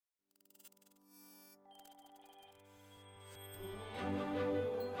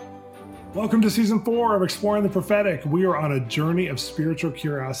Welcome to season 4 of Exploring the Prophetic. We are on a journey of spiritual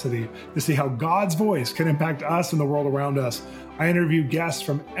curiosity to see how God's voice can impact us and the world around us. I interview guests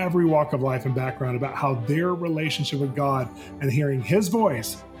from every walk of life and background about how their relationship with God and hearing His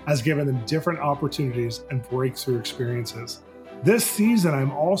voice has given them different opportunities and breakthrough experiences. This season,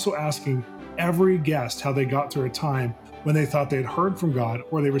 I'm also asking every guest how they got through a time when they thought they had heard from God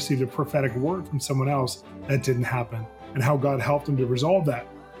or they received a prophetic word from someone else that didn't happen, and how God helped them to resolve that.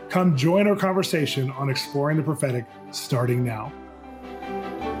 Come join our conversation on Exploring the Prophetic, starting now.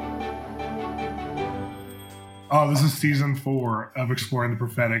 Oh, this is season 4 of Exploring the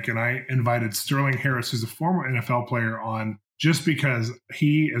Prophetic, and I invited Sterling Harris, who's a former NFL player, on just because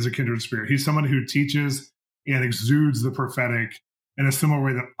he is a kindred spirit. He's someone who teaches and exudes the prophetic in a similar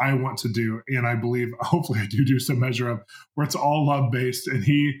way that I want to do. And I believe, hopefully I do some measure of where it's all love-based, and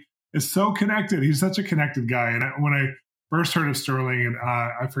he is so connected. He's such a connected guy. And when I first heard of Sterling, and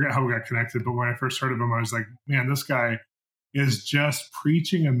I forget how we got connected, but when I first heard of him, I was like, man, this guy is just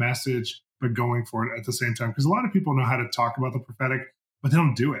preaching a message, but going for it at the same time. Because a lot of people know how to talk about the prophetic, but they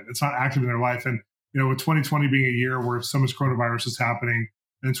don't do it. It's not active in their life. And, you know, with 2020 being a year where so much coronavirus is happening,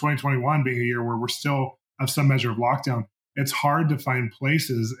 and 2021 being a year where we're still have some measure of lockdown, it's hard to find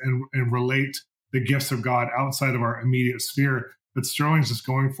places and relate the gifts of God outside of our immediate sphere. But Sterling's just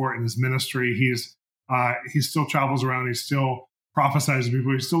going for it in his ministry. He still travels around. He still prophesies to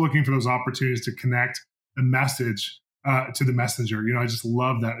people. He's still looking for those opportunities to connect the message to the messenger. You know, I just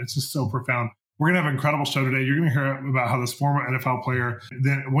love that. It's just so profound. We're going to have an incredible show today. You're going to hear about how this former NFL player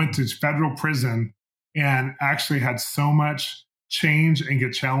then went to federal prison and actually had so much change and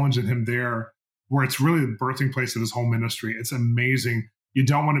get challenged in him there, where it's really the birthing place of his whole ministry. It's amazing. You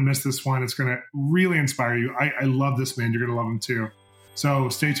don't want to miss this one. It's going to really inspire you. I love this man. You're going to love him too. So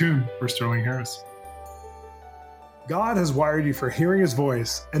stay tuned for Sterling Harris. God has wired you for hearing His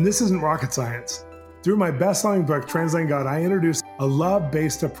voice, and this isn't rocket science. Through my best-selling book, Translating God, I introduce a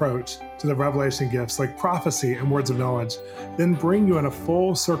love-based approach to the revelation gifts like prophecy and words of knowledge, then bring you on a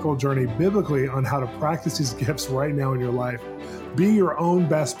full circle journey biblically on how to practice these gifts right now in your life. Be your own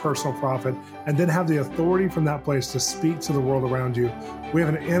best personal prophet, and then have the authority from that place to speak to the world around you. We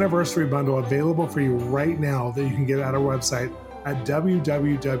have an anniversary bundle available for you right now that you can get at our website at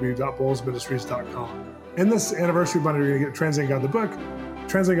www.bolzministries.com. In this anniversary bundle, you're going to get Translating God the book,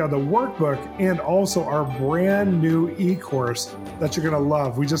 Translating God the workbook, and also our brand new e-course that you're going to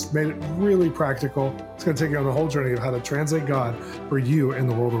love. We just made it really practical. It's going to take you on the whole journey of how to translate God for you and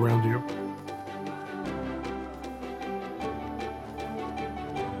the world around you.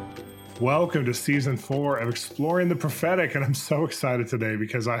 Welcome to season 4 of Exploring the Prophetic, and I'm so excited today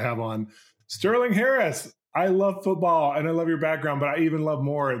because I have on Sterling Harris. I love football and I love your background, but I even love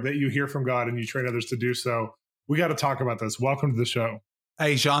more that you hear from God and you train others to do so. We got to talk about this. Welcome to the show.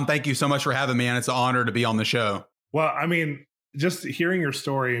 Hey, Shawn, thank you so much for having me, and it's an honor to be on the show. Well, I mean, just hearing your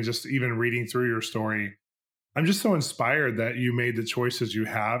story and just even reading through your story, I'm just so inspired that you made the choices you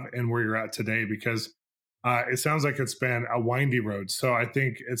have and where you're at today, because it sounds like it's been a windy road. So I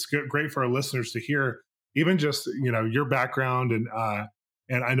think it's great for our listeners to hear even just, you know, your background, and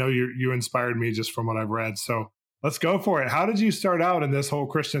I know you inspired me just from what I've read. So let's go for it. How did you start out in this whole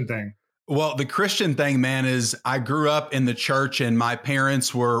Christian thing? Well, the Christian thing, man, is I grew up in the church and my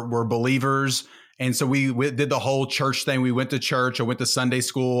parents were believers. And so we did the whole church thing. We went to church, I went to Sunday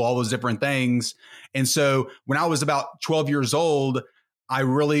school, all those different things. And so when I was about 12 years old, I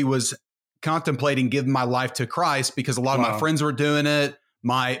really was contemplating giving my life to Christ because a lot of my friends were doing it.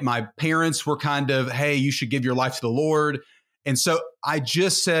 My parents were kind of, hey, you should give your life to the Lord. And so I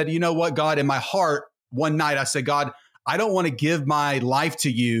just said, you know what, God, in my heart, one night I said, God, I don't want to give my life to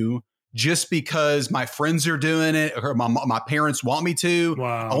you just because my friends are doing it or my parents want me to.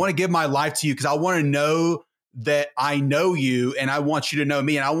 Wow. I want to give my life to you because I want to know that I know you and I want you to know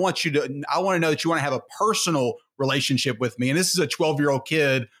me. And I want to know that you want to have a personal relationship with me. And this is a 12-year-old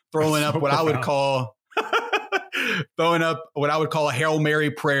kid throwing up what I would call a Hail Mary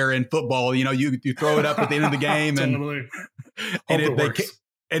prayer in football. You know, you throw it up at the end of the game Totally.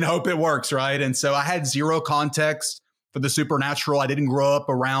 and hope it works, right? And so I had zero context for the supernatural. I didn't grow up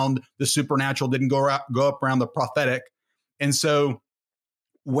around the supernatural, didn't go up around the prophetic. And so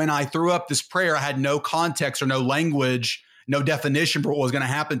when I threw up this prayer, I had no context or no language, no definition for what was going to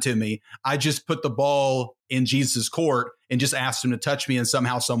happen to me. I just put the ball in Jesus' court and just asked him to touch me in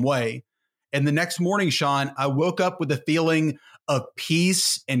somehow, some way. And the next morning, Shawn, I woke up with a feeling of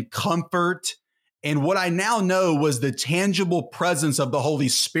peace and comfort. And what I now know was the tangible presence of the Holy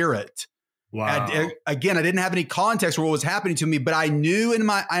Spirit. Wow. Again, I didn't have any context for what was happening to me, but I knew in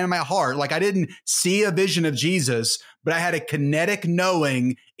my heart, like I didn't see a vision of Jesus, but I had a kinetic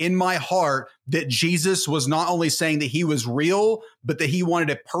knowing in my heart that Jesus was not only saying that he was real, but that he wanted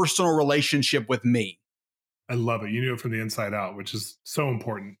a personal relationship with me. I love it. You knew it from the inside out, which is so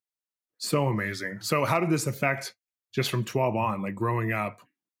important. So amazing. So how did this affect just from 12 on, like growing up?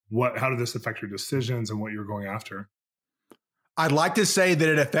 How did this affect your decisions and what you're going after? I'd like to say that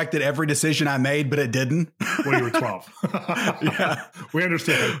it affected every decision I made, but it didn't. Well, you were 12. Yeah. We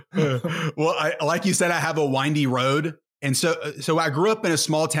understand. Well, like you said, I have a windy road. And so I grew up in a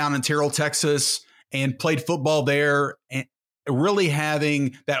small town in Terrell, Texas, and played football there, and really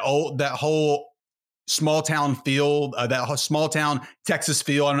having that whole small town feel, that small town Texas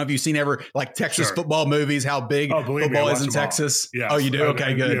feel. I don't know if you've seen ever like Texas football movies, how big football is in Texas. Yeah. Oh, you do?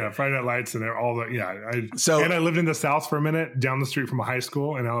 Okay, good. Yeah. Friday Night Lights and all that. Yeah. And I lived in the South for a minute down the street from a high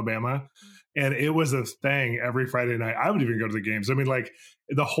school in Alabama. And it was a thing every Friday night. I would even go to the games. I mean, like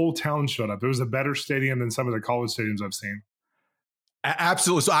the whole town showed up. It was a better stadium than some of the college stadiums I've seen.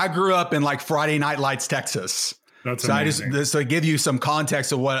 Absolutely. So I grew up in like Friday Night Lights, Texas. That's so amazing. So to give you some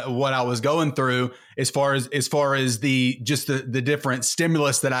context of what I was going through as far as the different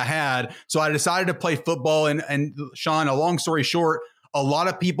stimulus that I had. So I decided to play football, and Shawn, a long story short, a lot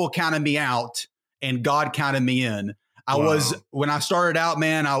of people counted me out and God counted me in. When I started out,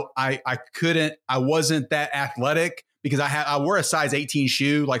 man, I wasn't that athletic because I wore a size 18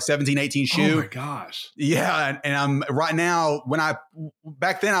 shoe, like 17, 18 shoe. Oh my gosh. Yeah. And I'm right now,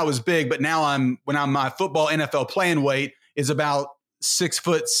 back then I was big, but now my football NFL playing weight is about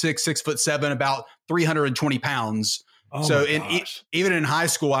 6'6", 6'7", about 320 pounds. Oh so even in high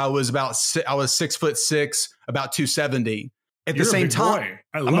school, I was 6'6", about 270. At the same time,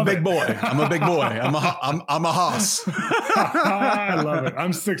 I'm a big boy. I'm a big boy. I'm a hoss. I love it.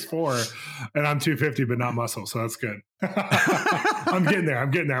 I'm 6'4", and I'm 250, but not muscle, so that's good. I'm getting there.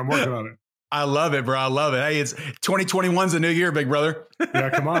 I'm working on it. I love it, bro. I love it. Hey, it's 2021's a new year, big brother. Yeah,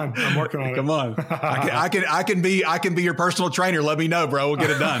 come on. I'm working on it. Come on. I can be your personal trainer. Let me know, bro. We'll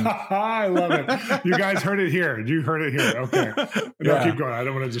get it done. I love it. You guys heard it here. You heard it here. Okay. No, keep going. I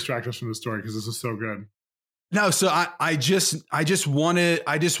don't want to distract us from the story because this is so good. No, so I just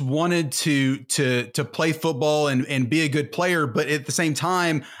wanted to play football and be a good player, but at the same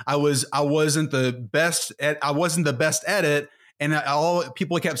time, I wasn't the best at it. And all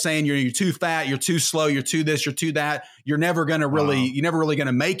people kept saying, you're too fat, you're too slow, you're too this, you're too that. You're never really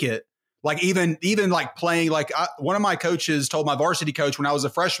gonna make it. Like even like playing, like one of my coaches told my varsity coach when I was a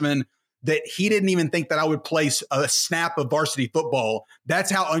freshman that he didn't even think that I would play a snap of varsity football. That's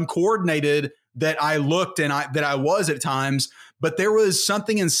how uncoordinated that I looked and that I was at times. But there was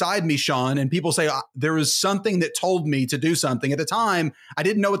something inside me, Shawn, and people say there was something that told me to do something. At the time, I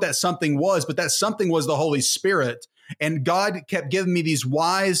didn't know what that something was, but that something was the Holy Spirit. And God kept giving me these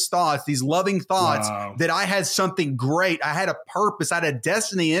wise thoughts, these loving thoughts that I had something great. I had a purpose. I had a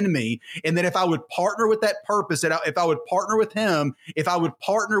destiny in me. And that if I would partner with that purpose, if I would partner with him, if I would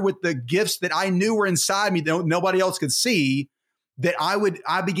partner with the gifts that I knew were inside me that nobody else could see, that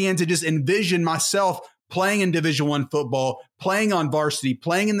I began to just envision myself playing in Division I football, playing on varsity,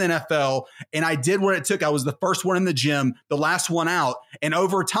 playing in the NFL. And I did what it took. I was the first one in the gym, the last one out. And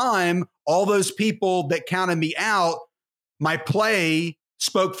over time, all those people that counted me out, my play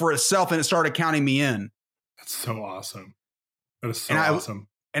spoke for itself and it started counting me in. That's so awesome. That is so awesome.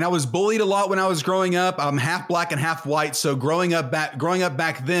 And I was bullied a lot when I was growing up. I'm half black and half white. So growing up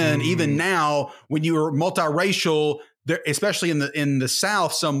back then, even now, when you were multiracial, there, especially in the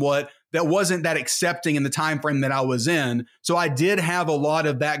South somewhat, that wasn't that accepting in the time frame that I was in. So I did have a lot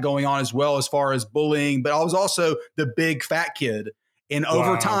of that going on as well as far as bullying, but I was also the big fat kid. And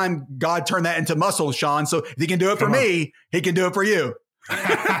over time, God turned that into muscle, Shawn. So if he can do it for me, he can do it for you.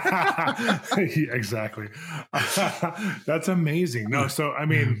 Exactly. That's amazing. No, so I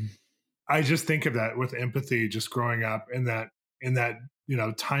mean, I just think of that with empathy, just growing up in that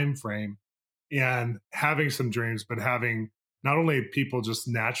time frame and having some dreams, but having not only people just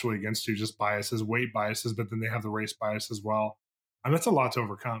naturally against you, just biases, weight biases, but then they have the race bias as well. And that's a lot to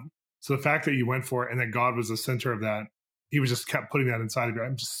overcome. So the fact that you went for it and that God was the center of that, he was just kept putting that inside of you.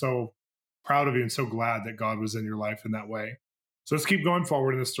 I'm just so proud of you and so glad that God was in your life in that way. So let's keep going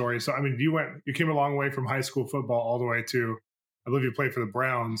forward in the story. So, I mean, you came a long way from high school football all the way to, I believe you played for the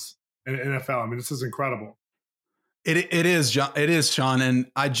Browns and NFL. I mean, this is incredible. It is, John. It is, Shawn. And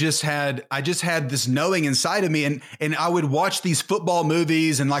I just had this knowing inside of me, and I would watch these football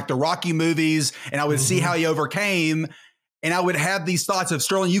movies and like the Rocky movies, and I would see how he overcame. And I would have these thoughts of,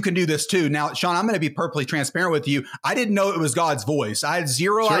 Sterling, you can do this too. Now, Shawn, I'm going to be perfectly transparent with you. I didn't know it was God's voice. I had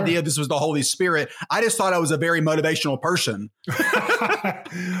zero idea this was the Holy Spirit. I just thought I was a very motivational person. But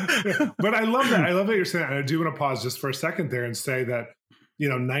I love that. I love that you're saying that. I do want to pause just for a second there and say that,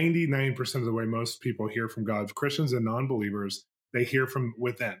 99% of the way most people hear from God, Christians and non-believers, they hear from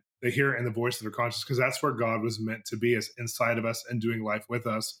within. They hear in the voice of their conscience, because that's where God was meant to be, is inside of us and doing life with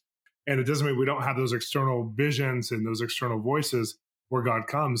us. And it doesn't mean we don't have those external visions and those external voices where God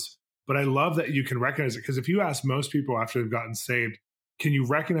comes. But I love that you can recognize it, because if you ask most people after they've gotten saved, can you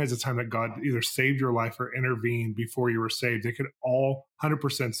recognize the time that God either saved your life or intervened before you were saved? They could all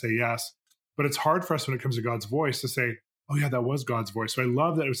 100% say yes. But it's hard for us when it comes to God's voice to say, oh yeah, that was God's voice. So I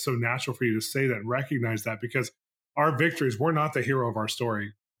love that it was so natural for you to say that and recognize that, because our victories, we're not the hero of our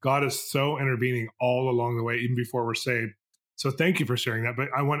story. God is so intervening all along the way, even before we're saved. So thank you for sharing that. But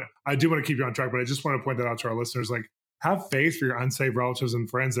I do want to keep you on track, but I just want to point that out to our listeners. Like, have faith for your unsaved relatives and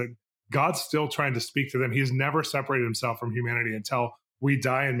friends that God's still trying to speak to them. He's never separated himself from humanity until we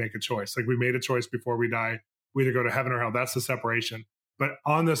die and make a choice. Like, we made a choice before we die. We either go to heaven or hell. That's the separation. But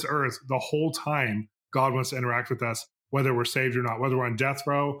on this earth, the whole time, God wants to interact with us, whether we're saved or not, whether we're on death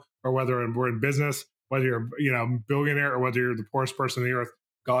row or whether we're in business, whether you're a billionaire or whether you're the poorest person on the earth,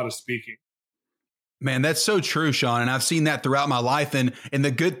 God is speaking. Man, that's so true, Shawn. And I've seen that throughout my life. And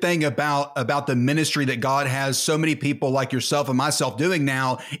the good thing about the ministry that God has so many people like yourself and myself doing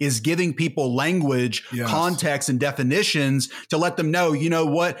now is giving people language, context, and definitions to let them know, you know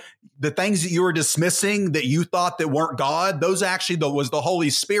what, the things that you were dismissing that you thought that weren't God, those actually was the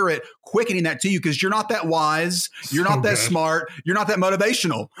Holy Spirit quickening that to you, because you're not that wise, you're not that smart, you're not that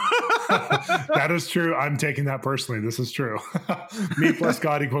motivational. That is true. I'm taking that personally. This is true. Me plus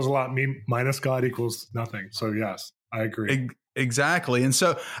God equals a lot. Me minus God equals nothing. So yes, I agree. Exactly. And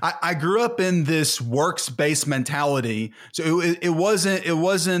so I grew up in this works-based mentality. So it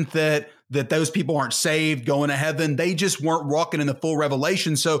wasn't that those people aren't saved, going to heaven. They just weren't walking in the full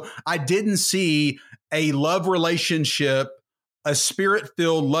revelation. So I didn't see a love relationship, a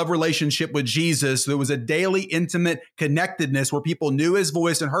spirit-filled love relationship with Jesus. There was a daily intimate connectedness where people knew his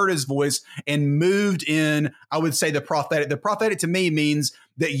voice and heard his voice and moved in, I would say, the prophetic. The prophetic to me means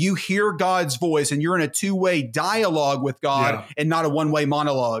that you hear God's voice and you're in a two-way dialogue with God and not a one-way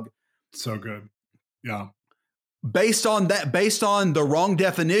monologue. So good. Yeah. Based on the wrong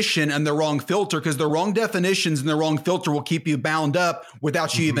definition and the wrong filter, because the wrong definitions and the wrong filter will keep you bound up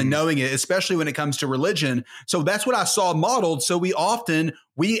without you even knowing it, especially when it comes to religion. So that's what I saw modeled. So we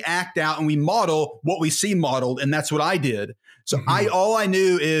act out and we model what we see modeled. And that's what I did. So all I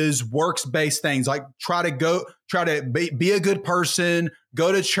knew is works-based things, like try to be a good person,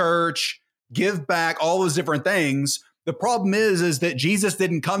 go to church, give back, all those different things. The problem is that Jesus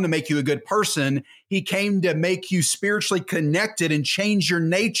didn't come to make you a good person. He came to make you spiritually connected and change your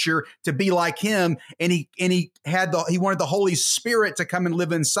nature to be like him. And he wanted the Holy Spirit to come and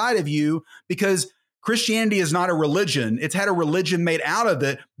live inside of you, because Christianity is not a religion. It's had a religion made out of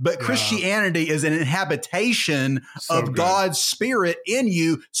it, but Christianity is an inhabitation of God's Spirit in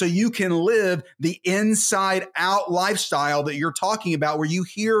you, so you can live the inside out lifestyle that you're talking about, where you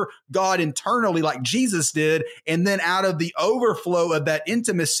hear God internally like Jesus did. And then out of the overflow of that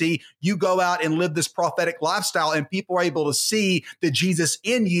intimacy, you go out and live this prophetic lifestyle, and people are able to see the Jesus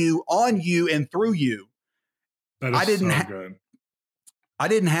in you, on you, and through you. That is so good. I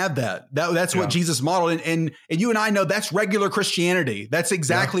didn't have that. That's what Jesus modeled. And you and I know that's regular Christianity. That's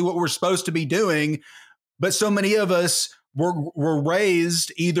exactly what we're supposed to be doing. But so many of us were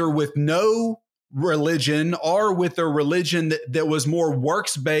raised either with no religion or with a religion that was more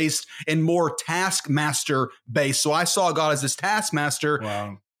works-based and more taskmaster-based. So I saw God as this taskmaster.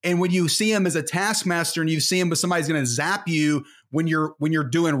 Wow. And when you see him as a taskmaster and you see him, but somebody's going to zap you when you're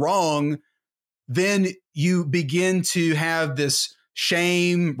doing wrong, then you begin to have this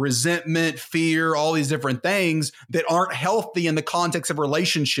shame, resentment, fear, all these different things that aren't healthy in the context of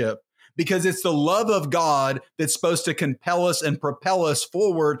relationship, because it's the love of God that's supposed to compel us and propel us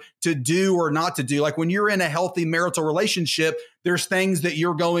forward to do or not to do. Like when you're in a healthy marital relationship, there's things that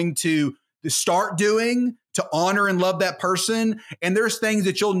you're going to start doing to honor and love that person. And there's things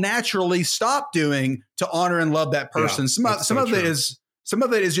that you'll naturally stop doing to honor and love that person. Some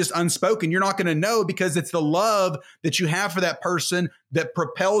of it is just unspoken. You're not going to know, because it's the love that you have for that person that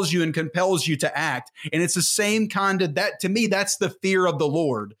propels you and compels you to act. And it's the same kind of that. To me, that's the fear of the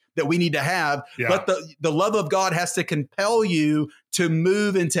Lord that we need to have. Yeah. But the love of God has to compel you to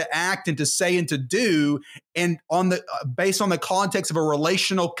move and to act and to say and to do, and based on the context of a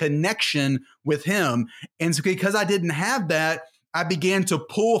relational connection with him. And so because I didn't have that, I began to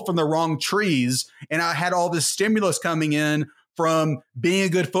pull from the wrong trees. And I had all this stimulus coming in from being a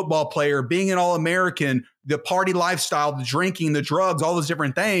good football player, being an All-American, the party lifestyle, the drinking, the drugs, all those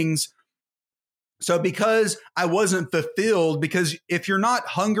different things. So because I wasn't fulfilled, because if you're not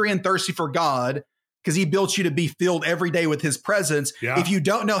hungry and thirsty for God, because he built you to be filled every day with his presence. Yeah. If you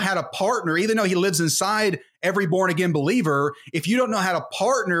don't know how to partner, even though he lives inside every born again believer, if you don't know how to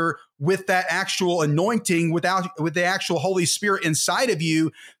partner with that actual anointing, with the actual Holy Spirit inside of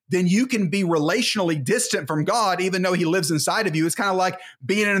you, then you can be relationally distant from God, even though he lives inside of you. It's kind of like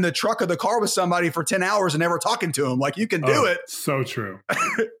being in the truck or the car with somebody for 10 hours and never talking to him. Like, you can do it. So true.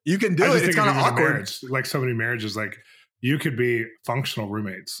 You can do it. It's kind of awkward. Marriage, like so many marriages, like you could be functional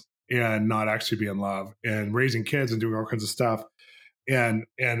roommates and not actually be in love and raising kids and doing all kinds of stuff. And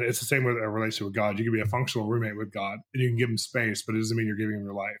it's the same with a relationship with God. You can be a functional roommate with God and you can give him space, but it doesn't mean you're giving him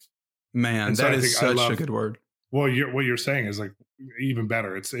your life. Man, that is such a good word. Well, what you're saying is like even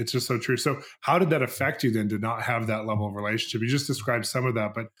better. It's just so true. So how did that affect you then to not have that level of relationship? You just described some of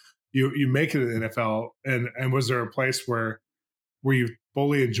that, but you make it in the NFL. And was there a place where were you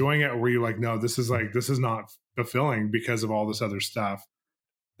fully enjoying it, or were you like, no, this is not fulfilling because of all this other stuff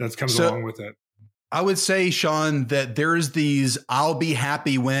that comes along with it? I would say, Shawn, that there's these I'll be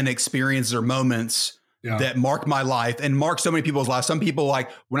happy when experiences or moments that mark my life and mark so many people's lives. Some people like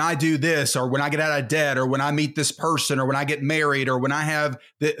when I do this, or when I get out of debt, or when I meet this person, or when I get married, or when I have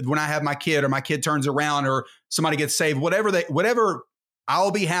my kid, or my kid turns around, or somebody gets saved, whatever I'll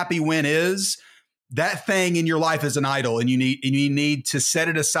be happy when is, that thing in your life is an idol, and you need to set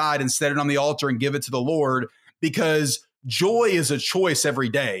it aside and set it on the altar and give it to the Lord, because joy is a choice every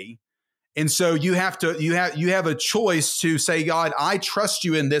day. And so you have a choice to say, God, I trust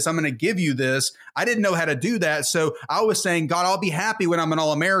you in this. I'm going to give you this. I didn't know how to do that. So I was saying, God, I'll be happy when I'm an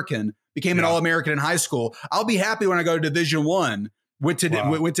All-American, became an All-American in high school. I'll be happy when I go to Division I, went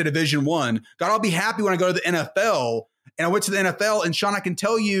to Division I. God, I'll be happy when I go to the NFL. And I went to the NFL. And Shawn, I can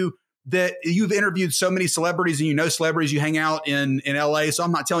tell you that you've interviewed so many celebrities, and you know celebrities, you hang out in LA. So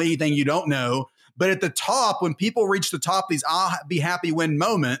I'm not telling you anything you don't know. But at the top, when people reach the top, these I'll be happy when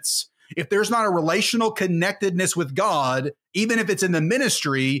moments, if there's not a relational connectedness with God, even if it's in the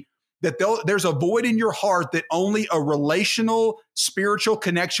ministry, that there's a void in your heart that only a relational, spiritual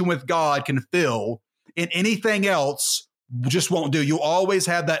connection with God can fill, and anything else just won't do. You always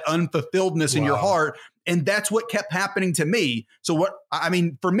have that unfulfilledness in your heart. And that's what kept happening to me. So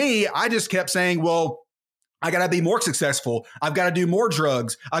for me, I just kept saying, well, I got to be more successful. I've got to do more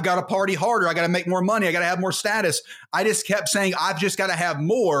drugs. I got to party harder. I got to make more money. I got to have more status. I just kept saying, I've just got to have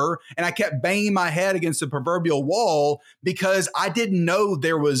more. And I kept banging my head against the proverbial wall because I didn't know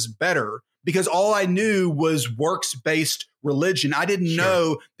there was better, because all I knew was works-based religion. I didn't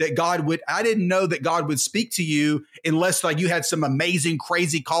know that God would speak to you unless like you had some amazing,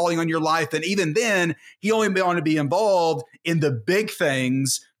 crazy calling on your life. And even then, he only wanted to be involved in the big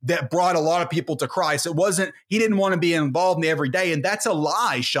things that brought a lot of people to Christ. He didn't want to be involved in the everyday. And that's a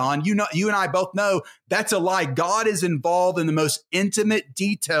lie, Shawn. You and I both know that's a lie. God is involved in the most intimate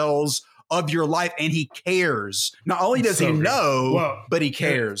details of your life, and he cares. Not only does he know, but he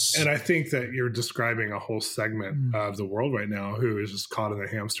cares. And I think that you're describing a whole segment of the world right now who is just caught in the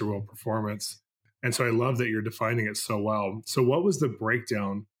hamster wheel performance. And so I love that you're defining it so well. So what was the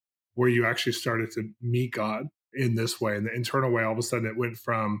breakdown where you actually started to meet God in this way, in the internal way? All of a sudden it went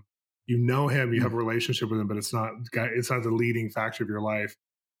from, you know him, you have a relationship with him, but it's not the leading factor of your life,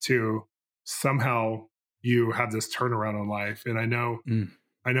 to somehow you have this turnaround in life. And I know,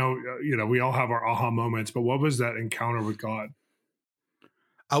 we all have our aha moments, but what was that encounter with God?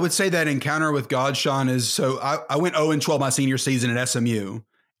 I would say that encounter with God, Shawn, is, so I went 0-12 my senior season at SMU,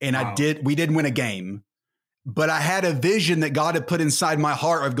 and we didn't win a game, but I had a vision that God had put inside my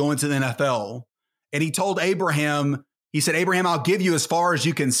heart of going to the NFL. And he told Abraham, he said, Abraham, I'll give you as far as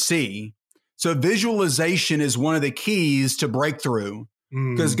you can see. So visualization is one of the keys to breakthrough,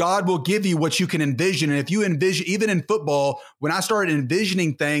 because God will give you what you can envision. And if you envision, even in football, when I started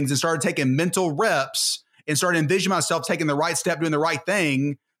envisioning things and started taking mental reps and started envisioning myself taking the right step, doing the right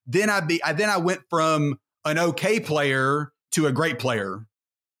thing, then I went from an okay player to a great player.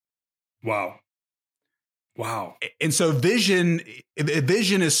 Wow. And so vision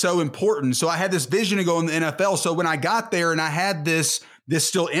is so important. So I had this vision to go in the NFL. So when I got there and I had this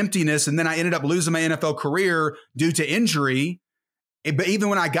still emptiness, and then I ended up losing my NFL career due to injury. But even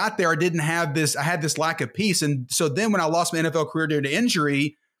when I got there, I didn't have this. I had this lack of peace. And so then when I lost my NFL career due to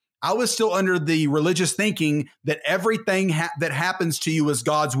injury, I was still under the religious thinking that everything that happens to you is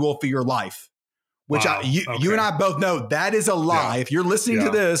God's will for your life, which you and I both know that is a lie. If you're listening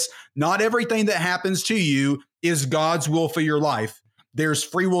to this, not everything that happens to you is God's will for your life. There's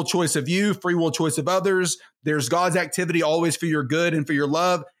free will choice of you, free will choice of others. There's God's activity always for your good and for your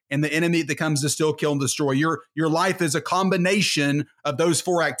love, and the enemy that comes to steal, kill, and destroy. Your life is a combination of those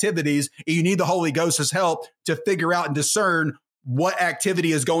 4 activities. And you need the Holy Ghost's help to figure out and discern what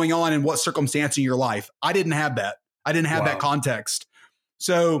activity is going on in what circumstance in your life. I didn't have that. I didn't have that context.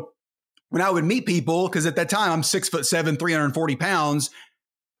 So when I would meet people, because at that time I'm 6'7", 340 pounds,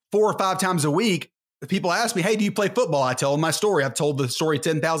 4 or 5 times a week, people ask me, hey, do you play football? I tell them my story. I've told the story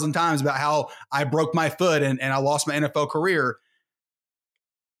 10,000 times about how I broke my foot and I lost my NFL career.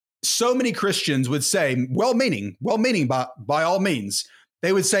 So many Christians would say, well-meaning by all means.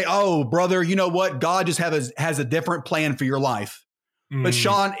 They would say, oh, brother, you know what? God just has a different plan for your life. But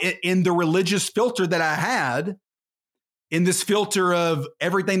Shawn, in the religious filter that I had, in this filter of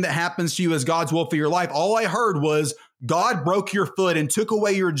everything that happens to you as God's will for your life, all I heard was God broke your foot and took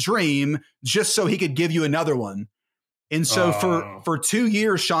away your dream just so he could give you another one. And so for 2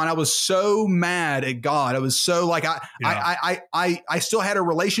 years, Shawn, I was so mad at God. I was so like, I still had a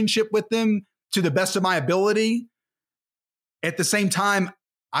relationship with him to the best of my ability. At the same time,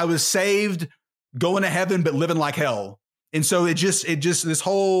 I was saved, going to heaven, but living like hell. And so it just this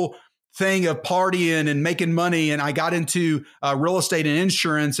whole thing of partying and making money. And I got into real estate and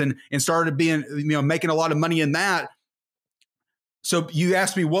insurance and started making a lot of money in that. So you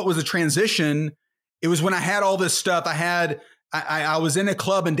asked me, what was the transition? It was when I had all this stuff. I was in a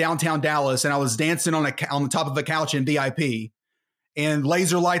club in downtown Dallas and I was dancing on the top of a couch in VIP and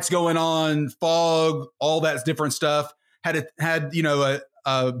laser lights going on, fog, all that different stuff. Had a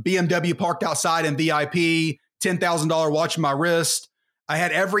BMW parked outside in VIP, $10,000 watch on my wrist. I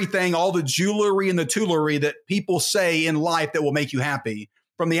had everything, all the jewelry and the toolery that people say in life that will make you happy.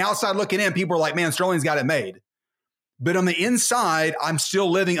 From the outside looking in, people are like, man, Sterling's got it made. But on the inside, I'm still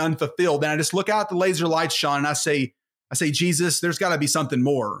living unfulfilled. And I just look out the laser lights, Shawn, and I say, Jesus, there's got to be something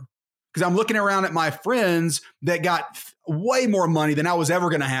more. Because I'm looking around at my friends that got way more money than I was ever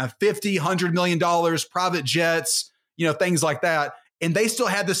going to have, $50, $100 million, private jets, things like that. And they still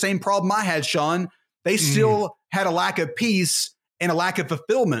had the same problem I had, Shawn. They still had a lack of peace and a lack of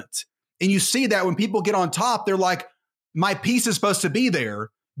fulfillment. And you see that when people get on top, they're like, my peace is supposed to be there.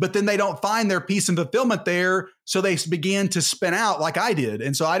 But then they don't find their peace and fulfillment there. So they begin to spin out like I did.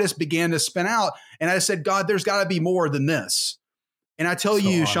 And so I just began to spin out. And I said, God, there's got to be more than this. And I tell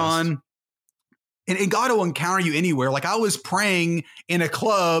you, honest. Shawn, and God will encounter you anywhere. Like I was praying in a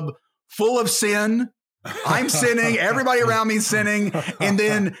club full of sin. I'm sinning. Everybody around me is sinning. And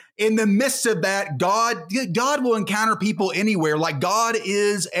then in the midst of that, God will encounter people anywhere. Like God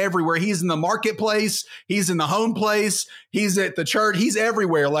is everywhere. He's in the marketplace. He's in the home place. He's at the church. He's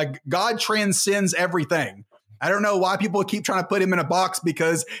everywhere. Like God transcends everything. I don't know why people keep trying to put him in a box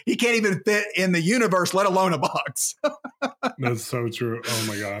because he can't even fit in the universe, let alone a box. That's so true. Oh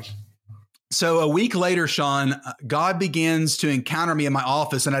my gosh. So a week later, Shawn, God begins to encounter me in my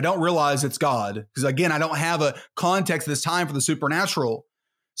office and I don't realize it's God because again, I don't have a context at this time for the supernatural.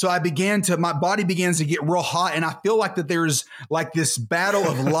 So my body begins to get real hot and I feel like that there's like this battle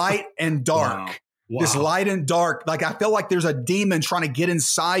of light and dark, wow. This light and dark. Like I feel like there's a demon trying to get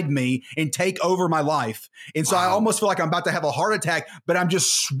inside me and take over my life. And so I almost feel like I'm about to have a heart attack, but I'm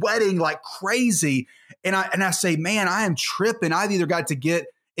just sweating like crazy. And I say, man, I am tripping. I've either got to get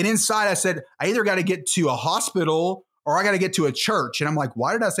And inside I said, I either got to get to a hospital or I got to get to a church. And I'm like,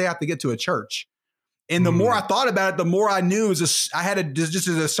 why did I say I have to get to a church? And the more I thought about it, the more I knew I had just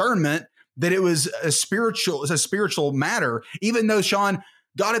a discernment that it was a spiritual matter. Even though, Shawn,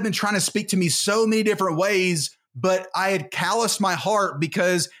 God had been trying to speak to me so many different ways, but I had calloused my heart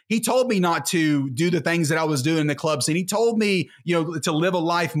because he told me not to do the things that I was doing in the club scene. He told me, to live a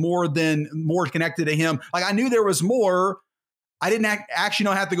life more connected to him. Like I knew there was more. I didn't actually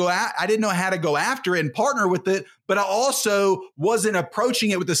know how to go out. I didn't know how to go after it and partner with it, but I also wasn't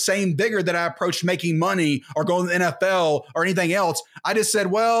approaching it with the same vigor that I approached making money or going to the NFL or anything else. I just said,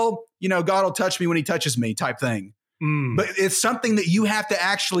 well, God will touch me when he touches me type thing. But it's something that you have to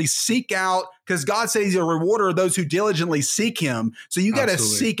actually seek out because God says he's a rewarder of those who diligently seek him. So you got to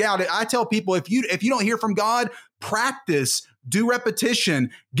seek out it. I tell people, if you don't hear from God, practice, do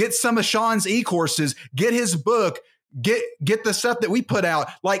repetition, get some of Shawn's e-courses, get his book, get the stuff that we put out,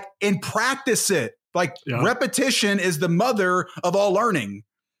 and practice it. Repetition is the mother of all learning.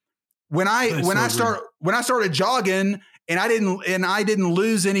 When I started jogging and I didn't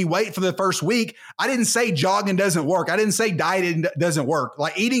lose any weight for the first week, I didn't say jogging doesn't work. I didn't say dieting doesn't work.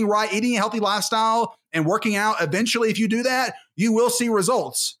 Like eating right, eating a healthy lifestyle and working out, eventually, if you do that, you will see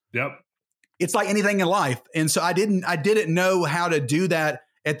results. Yep. It's like anything in life. And so I didn't know how to do that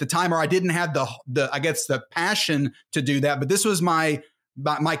at the time, or I didn't have I guess the passion to do that. But this was my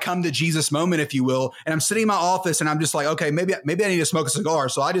come to Jesus moment, if you will. And I'm sitting in my office and I'm just like, okay, maybe I need to smoke a cigar.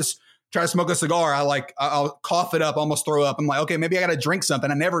 So I just try to smoke a cigar. I'll cough it up, almost throw up. I'm like, okay, maybe I got to drink something.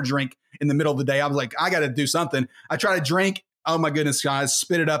 I never drink in the middle of the day. I was like, I got to do something. I try to drink. Oh my goodness, guys,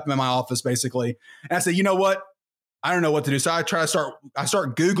 spit it up in my office basically. And I said, you know what? I don't know what to do. So I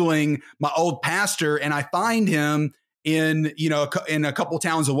start Googling my old pastor, and I find him in a couple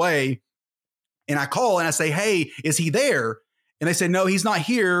towns away. And I call and I say, hey, is he there? And they say, no, he's not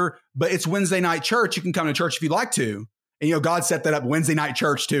here, but it's Wednesday night church. You can come to church if you'd like to. And, God set that up, Wednesday night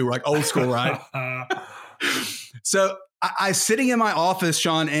church too, like old school, right? So I sitting in my office,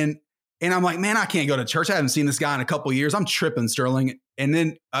 Shawn, and I'm like, man, I can't go to church. I haven't seen this guy in a couple of years. I'm tripping, Sterling. And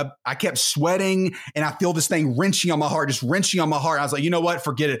then I kept sweating, and I feel this thing wrenching on my heart, just wrenching on my heart. I was like, you know what?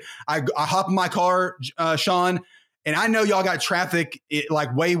 Forget it. I hop in my car, Shawn, and I know y'all got traffic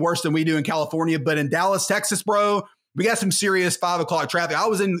like way worse than we do in California, but in Dallas, Texas, bro, we got some serious 5 o'clock traffic. I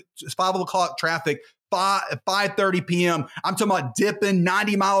was in 5 o'clock traffic, 5:30 p.m. I'm talking about dipping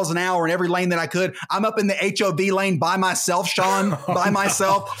 90 miles an hour in every lane that I could. I'm up in the HOV lane by myself, Shawn, by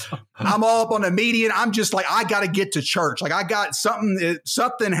myself. I'm all up on the median. I'm just like, I got to get to church. Like I got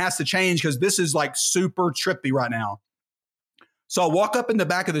something has to change because this is like super trippy right now. So I walk up in the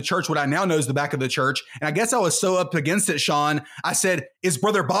back of the church, what I now know is the back of the church. And I guess I was so up against it, Shawn. I said, is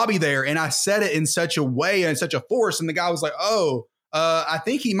Brother Bobby there? And I said it in such a way and such a force. And the guy was like, oh, I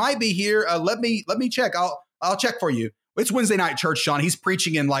think he might be here. Let me check. I'll check for you. It's Wednesday night church, Shawn. He's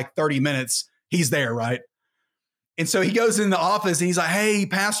preaching in like 30 minutes. He's there, right? And so he goes in the office and he's like, hey,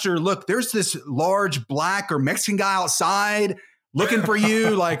 pastor, look, there's this large black or Mexican guy outside looking for you.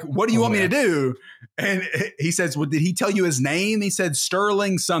 Like, what do you want me to do? And he says, well, did he tell you his name? He said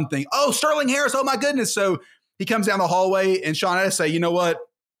Sterling something. Oh, Sterling Harris. Oh my goodness. So he comes down the hallway, and Shawn, I just say, you know what?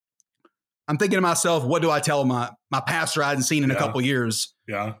 I'm thinking to myself, what do I tell my pastor I hadn't seen in a couple years?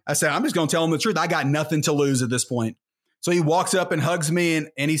 Yeah. I said, I'm just going to tell him the truth. I got nothing to lose at this point. So he walks up and hugs me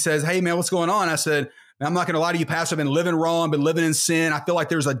and he says, hey man, what's going on? I said, I'm not going to lie to you, pastor. I've been living wrong, been living in sin. I feel like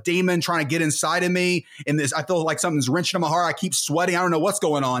there's a demon trying to get inside of me. And I feel like something's wrenching in my heart. I keep sweating. I don't know what's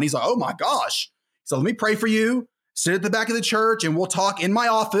going on. He's like, oh my gosh. So let me pray for you. Sit at the back of the church and we'll talk in my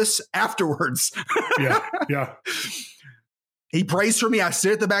office afterwards. Yeah. He prays for me. I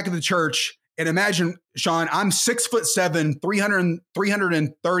sit at the back of the church, and imagine, Shawn, I'm 6'7",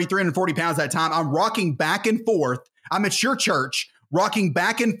 340 pounds at that time. I'm rocking back and forth. I'm at your church, rocking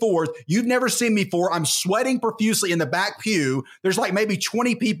back and forth. You've never seen me before. I'm sweating profusely in the back pew. There's like maybe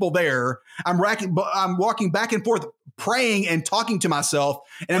 20 people there. I'm walking back and forth, praying and talking to myself.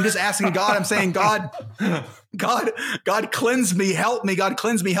 And I'm just asking God, I'm saying, God, cleanse me, help me. God,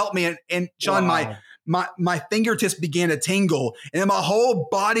 cleanse me, help me. And Shawn, wow. My fingertips began to tingle, and then my whole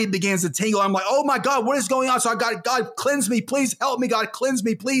body begins to tingle. I'm like, oh my God, what is going on? So I got, God, cleanse me, please help me. God, cleanse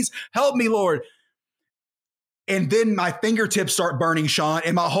me, please help me, Lord. And then my fingertips start burning, Shawn,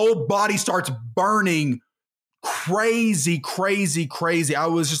 and my whole body starts burning crazy, crazy, crazy. I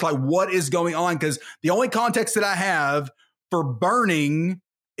was just like, what is going on? Because the only context that I have for burning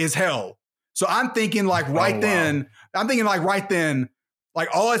is hell. So I'm thinking like then, like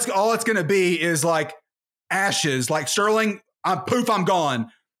all it's going to be is like ashes. Like Sterling, I'm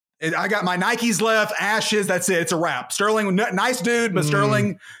gone. I got my Nikes left, ashes. That's it. It's a wrap. Sterling, nice dude, but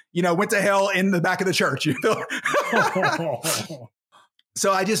Sterling, went to hell in the back of the church.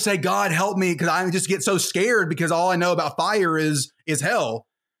 So I just say, God, help me, because I just get so scared because all I know about fire is hell.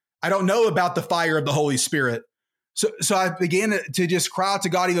 I don't know about the fire of the Holy Spirit. So I began to just cry out to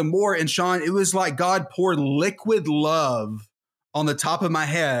God even more. And Shawn, it was like God poured liquid love on the top of my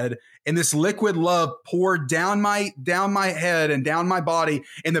head, and this liquid love poured down my head and down my body,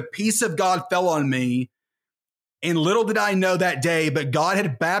 and the peace of God fell on me. And little did I know that day, but God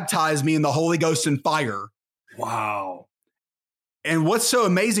had baptized me in the Holy Ghost and fire. Wow. And what's so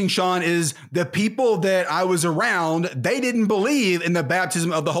amazing, Shawn, is the people that I was around, they didn't believe in the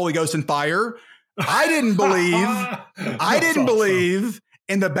baptism of the Holy Ghost and fire. I didn't believe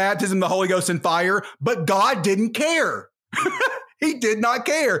in the baptism of the Holy Ghost and fire, but God didn't care. He did not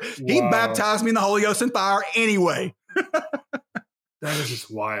care. Wow. He baptized me in the Holy Ghost and fire anyway. That is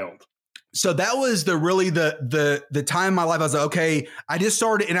just wild. So that was the time in my life I was like, okay, I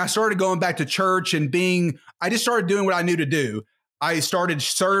started going back to church and I just started doing what I knew to do. I started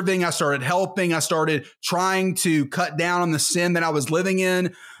serving, I started helping, I started trying to cut down on the sin that I was living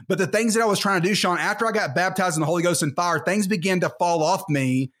in. But the things that I was trying to do, Shawn, after I got baptized in the Holy Ghost and fire, things began to fall off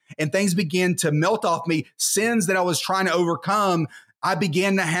me and things began to melt off me. Sins that I was trying to overcome, they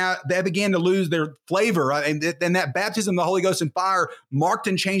began to lose their flavor. And that baptism of the Holy Ghost and fire marked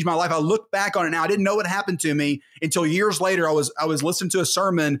and changed my life. I look back on it now. I didn't know what happened to me until years later. I was listening to a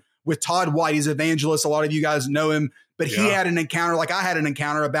sermon with Todd White. He's an evangelist. A lot of you guys know him, but he had an encounter like I had an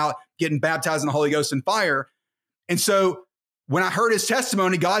encounter about getting baptized in the Holy Ghost and fire. And so when I heard his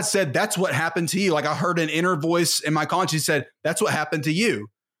testimony, God said, that's what happened to you. Like I heard an inner voice in my conscience said, that's what happened to you.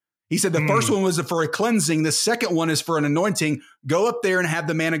 He said the first one was for a cleansing. The second one is for an anointing. Go up there and have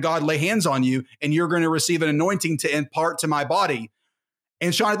the man of God lay hands on you, and you're going to receive an anointing to impart to my body.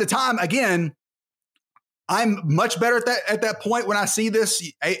 And Shawn, at the time, again, I'm much better at that point when I see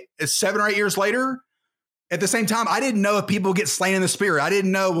this 7 or 8 years later. At the same time, I didn't know if people get slain in the spirit. I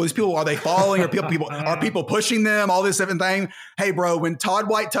didn't know, well, these people, are they falling? Or are people pushing them? All this different thing. Hey, bro, when Todd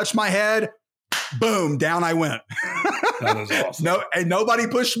White touched my head, boom, down I went. That is awesome. And nobody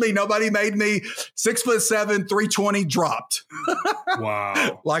pushed me. Nobody made me 6'7", 320 dropped.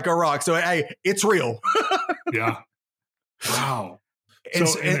 Wow. Like a rock. So, hey, it's real. Yeah. Wow.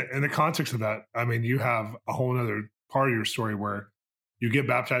 So in the context of that, I mean, you have a whole other part of your story where you get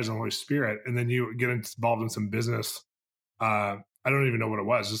baptized in the Holy Spirit and then you get involved in some business. I don't even know what it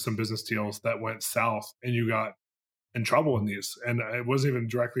was, just some business deals that went south and you got in trouble in these. And it wasn't even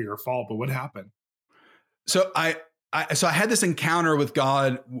directly your fault, but what happened? So I had this encounter with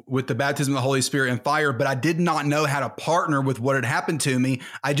God with the baptism of the Holy Spirit and fire, but I did not know how to partner with what had happened to me.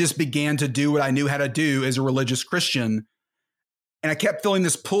 I just began to do what I knew how to do as a religious Christian. And I kept feeling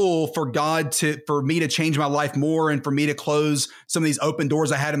this pull for God for me to change my life more and for me to close some of these open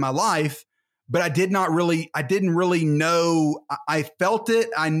doors I had in my life. But I didn't really know. I felt it,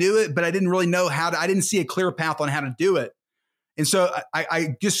 I knew it, but I didn't really know I didn't see a clear path on how to do it. And so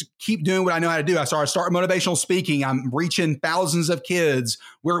I just keep doing what I know how to do. I started motivational speaking. I'm reaching thousands of kids.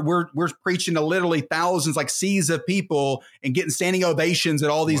 We're preaching to literally thousands, like seas of people, and getting standing ovations at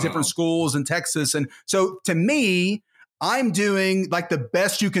all these different schools in Texas. And so to me, I'm doing like the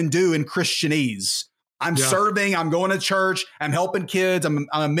best you can do in Christianese. I'm serving, I'm going to church, I'm helping kids, I'm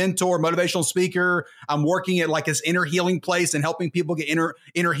a mentor, motivational speaker. I'm working at like this inner healing place and helping people get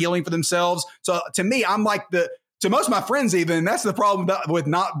inner healing for themselves. So to me, I'm like to most of my friends even, that's the problem with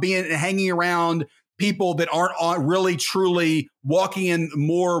not hanging around people that aren't really truly walking in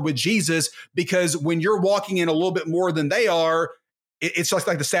more with Jesus, because when you're walking in a little bit more than they are, it's just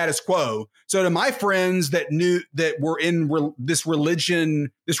like the status quo. So to my friends that were in this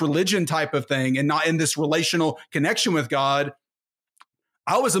religion type of thing and not in this relational connection with God,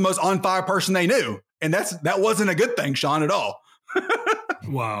 I was the most on fire person they knew. And that wasn't a good thing, Shawn, at all.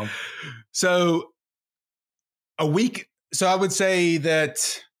 Wow. So I would say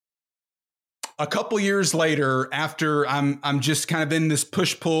that a couple years later, after I'm just kind of in this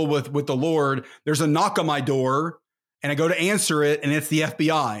push-pull with the Lord, there's a knock on my door. And I go to answer it, and it's the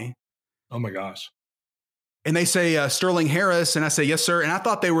FBI. Oh, my gosh. And they say, Sterling Harris. And I say, yes, sir. And I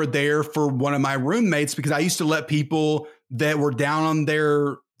thought they were there for one of my roommates, because I used to let people that were down on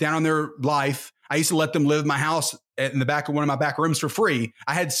their life, I used to let them live in my house in the back of one of my back rooms for free.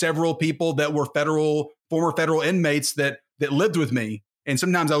 I had several people that were former federal inmates that lived with me. And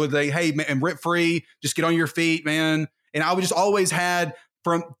sometimes I would say, hey, man, I'm rent free. Just get on your feet, man. And I would just always had,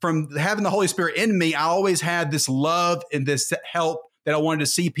 from having the Holy Spirit in me, I always had this love and this help that I wanted to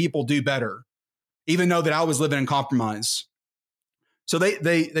see people do better, even though that I was living in compromise. So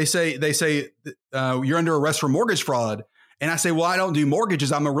they say you're under arrest for mortgage fraud. And I say, well, I don't do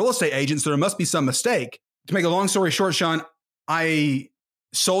mortgages. I'm a real estate agent, so there must be some mistake. To make a long story short, Shawn, I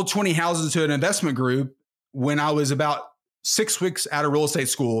sold 20 houses to an investment group when I was about 6 weeks out of real estate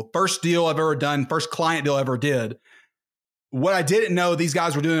school. First deal I've ever done, first client deal I ever did. What I didn't know, these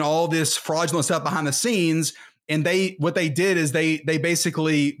guys were doing all this fraudulent stuff behind the scenes. And what they did is they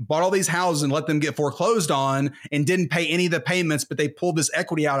basically bought all these houses and let them get foreclosed on and didn't pay any of the payments, but they pulled this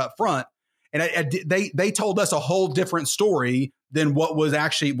equity out up front. And they told us a whole different story than what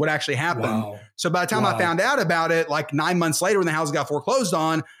actually happened. Wow. So by the time I found out about it, like 9 months later, when the house got foreclosed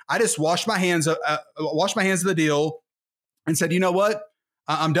on, I just washed my hands of the deal and said, you know what?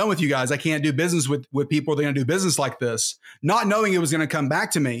 I'm done with you guys. I can't do business with people that are going to do business like this, not knowing it was going to come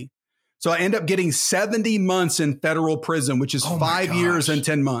back to me. So I end up getting 70 months in federal prison, which is 5 years and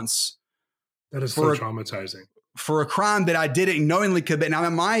 10 months. That is so traumatizing. For a crime that I didn't knowingly commit. Now,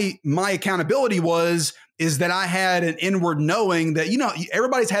 my accountability is that I had an inward knowing that,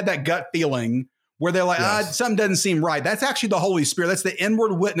 everybody's had that gut feeling where they're like, something doesn't seem right. That's actually the Holy Spirit. That's the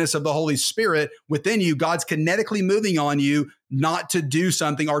inward witness of the Holy Spirit within you. God's kinetically moving on you not to do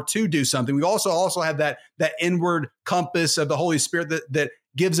something or to do something. We also have that inward compass of the Holy Spirit that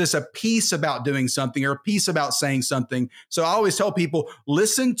gives us a peace about doing something or a peace about saying something. So I always tell people,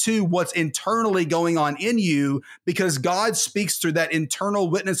 listen to what's internally going on in you, because God speaks through that internal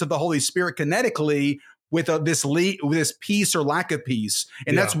witness of the Holy Spirit kinetically with this peace or lack of peace.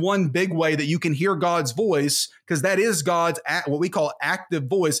 And that's one big way that you can hear God's voice, because that is God's what we call active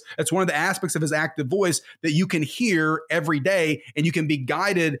voice. That's one of the aspects of his active voice that you can hear every day, and you can be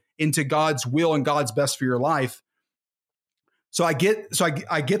guided into God's will and God's best for your life. So I get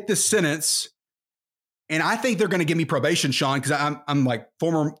this sentence, and I think they're going to give me probation, Shawn, because I'm like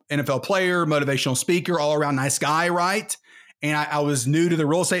former NFL player, motivational speaker, all around nice guy, right? And I was new to the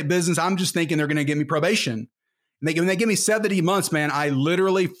real estate business. I'm just thinking they're going to give me probation. And when they give me 70 months, man, I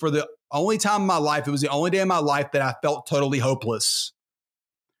literally, for the only time in my life, it was the only day in my life that I felt totally hopeless.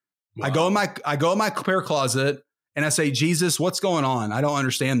 Wow. I go in my prayer closet and I say, Jesus, what's going on? I don't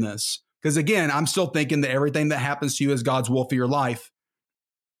understand this. Because again, I'm still thinking that everything that happens to you is God's will for your life.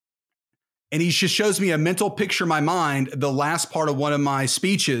 And he just shows me a mental picture in my mind, the last part of one of my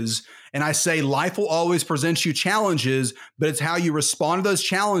speeches. And I say, life will always present you challenges, but it's how you respond to those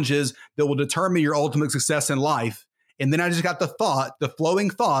challenges that will determine your ultimate success in life. And then I just got the flowing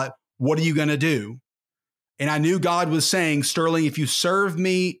thought, what are you going to do? And I knew God was saying, Sterling, if you serve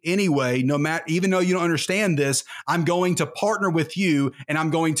me anyway, no matter, even though you don't understand this, I'm going to partner with you and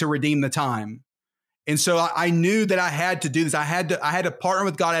I'm going to redeem the time. And so I knew that I had to do this. I had to partner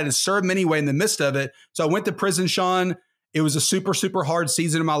with God. I had to serve him anyway in the midst of it. So I went to prison, Shawn. It was a super, super hard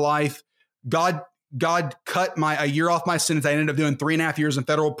season in my life. God cut a year off my sentence. I ended up doing 3.5 years in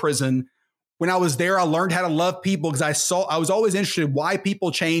federal prison. When I was there, I learned how to love people, because I was always interested in why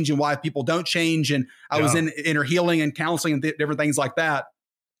people change and why people don't change. And I was in inner healing and counseling and different things like that.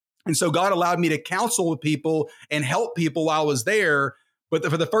 And so God allowed me to counsel with people and help people while I was there. But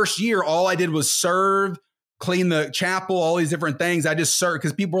for the first year, all I did was serve, clean the chapel, all these different things. I just served,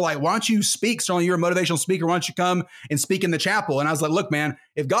 because people were like, why don't you speak, Sterling? You're a motivational speaker. Why don't you come and speak in the chapel? And I was like, look, man,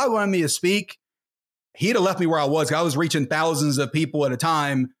 if God wanted me to speak, he'd have left me where I was. I was reaching thousands of people at a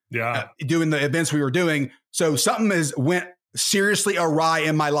time doing the events we were doing. So something went seriously awry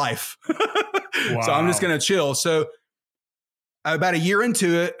in my life. Wow. So I'm just going to chill. So about a year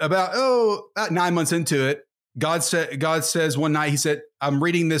into it, about 9 months into it, God says one night, he said, I'm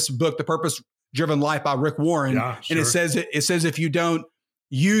reading this book, The Purpose-Driven Life by Rick Warren. Yeah, sure. And it says, if you don't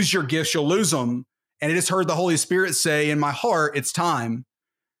use your gifts, you'll lose them. And I just heard the Holy Spirit say in my heart, it's time.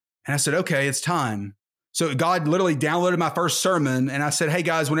 And I said, okay, it's time. So God literally downloaded my first sermon. And I said, hey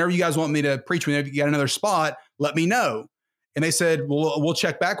guys, whenever you guys want me to preach, whenever you got another spot, let me know. And they said, well, we'll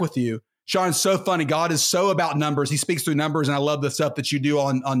check back with you. Shawn, it's so funny. God is so about numbers. He speaks through numbers. And I love the stuff that you do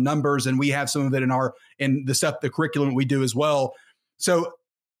on numbers. And we have some of it in the stuff, the curriculum we do as well. So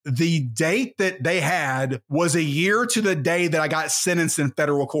the date that they had was a year to the day that I got sentenced in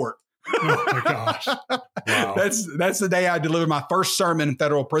federal court. Oh my gosh. Wow. That's the day I delivered my first sermon in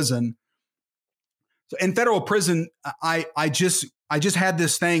federal prison. So in federal prison, I just had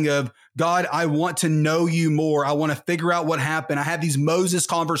this thing of, God, I want to know you more. I want to figure out what happened. I had these Moses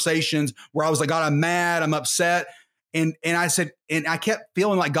conversations where I was like, God, I'm mad, I'm upset. And I said, and I kept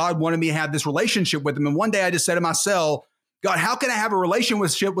feeling like God wanted me to have this relationship with him. And one day I just said to myself, God, how can I have a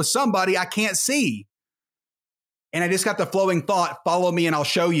relationship with somebody I can't see? And I just got the flowing thought, follow me and I'll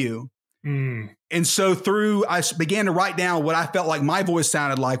show you. And so I began to write down what I felt like my voice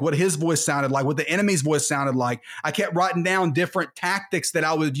sounded like, what his voice sounded like, what the enemy's voice sounded like. I kept writing down different tactics that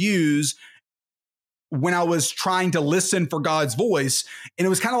I would use when I was trying to listen for God's voice. And it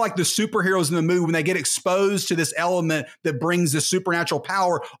was kind of like the superheroes in the movie when they get exposed to this element that brings the supernatural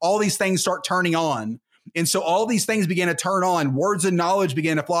power, all these things start turning on. And so all these things began to turn on. Words of knowledge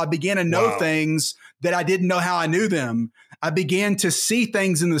began to flow. I began to know things that I didn't know how I knew them. I began to see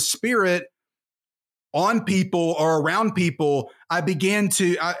things in the spirit on people or around people. I began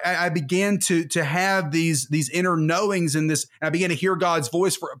to have these inner knowings in this. And I began to hear God's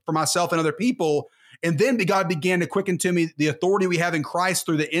voice for myself and other people. And then God began to quicken to me the authority we have in Christ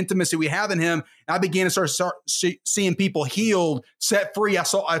through the intimacy we have in him. And I began to start seeing people healed, set free.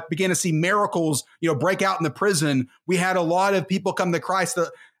 I began to see miracles, break out in the prison. We had a lot of people come to Christ.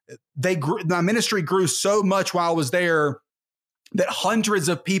 My ministry grew so much while I was there that hundreds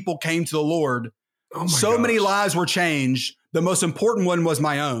of people came to the Lord. Oh so many lives were changed. The most important one was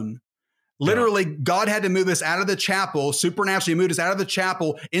my own. Literally, God had to move us out of the chapel, supernaturally moved us out of the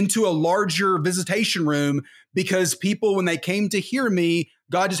chapel into a larger visitation room, because people, when they came to hear me,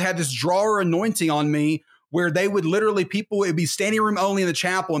 God just had this drawer anointing on me where people would be standing room only in the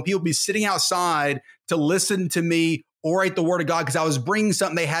chapel and people would be sitting outside to listen to me orate the word of God, because I was bringing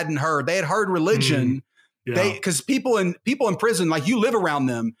something they hadn't heard. They had heard religion, Yeah. Because people in prison, like you live around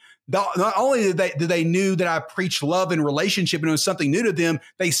them. Not only did they knew that I preached love and relationship and it was something new to them,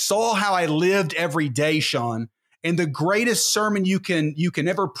 they saw how I lived every day, Shawn. And the greatest sermon you can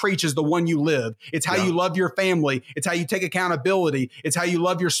ever preach is the one you live. It's how you love your family. It's how you take accountability. It's how you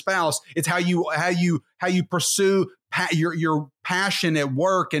love your spouse. It's how you pursue your passion at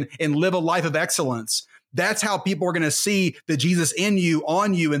work and live a life of excellence. That's how people are going to see the Jesus in you,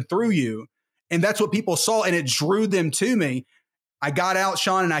 on you, and through you. And that's what people saw, and it drew them to me. I got out,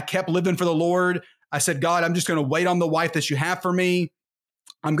 Shawn, and I kept living for the Lord. I said, God, I'm just going to wait on the wife that you have for me.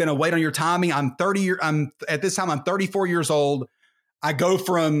 I'm going to wait on your timing. At this time, I'm 34 years old. I go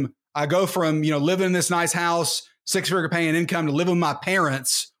from, living in this nice house, 6-figure paying income to living with my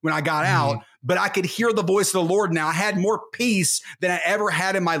parents when I got out, but I could hear the voice of the Lord now. I had more peace than I ever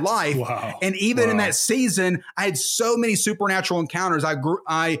had in my life. Wow. And even in that season, I had so many supernatural encounters.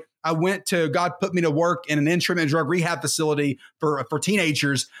 I went to, God put me to work in an in-treatment drug rehab facility for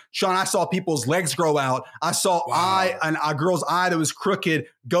teenagers. Shawn, I saw people's legs grow out. I saw a girl's eye that was crooked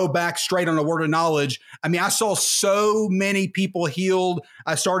go back straight on a word of knowledge. I mean, I saw so many people healed.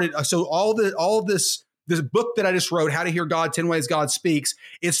 All this book that I just wrote, How to Hear God, 10 Ways God Speaks,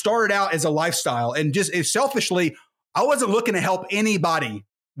 it started out as a lifestyle. And just selfishly, I wasn't looking to help anybody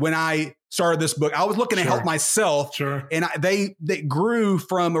when I started this book. I was looking to help myself. Sure. And they grew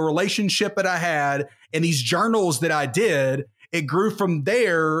from a relationship that I had and these journals that I did. It grew from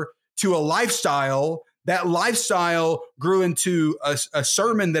there to a lifestyle. That lifestyle grew into a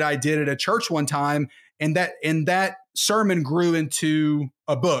sermon that I did at a church one time. And that sermon grew into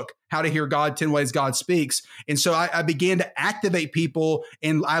a book, How to Hear God, 10 Ways God Speaks. And so I began to activate people,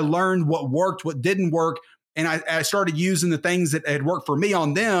 and I learned what worked, what didn't work. And I started using the things that had worked for me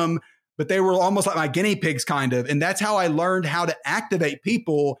on them, but they were almost like my guinea pigs kind of. And that's how I learned how to activate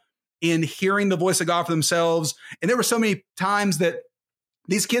people in hearing the voice of God for themselves. And there were so many times that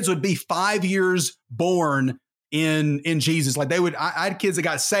these kids would be 5 years born in Jesus. Like I had kids that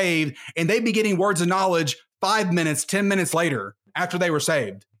got saved and they'd be getting words of knowledge 5 minutes, 10 minutes later after they were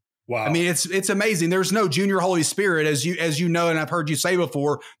saved. Wow. I mean, it's amazing. There's no junior Holy Spirit, as you know, and I've heard you say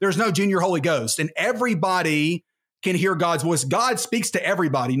before, there's no junior Holy Ghost, and everybody can hear God's voice. God speaks to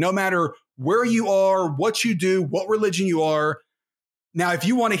everybody, no matter where you are, what you do, what religion you are. Now, if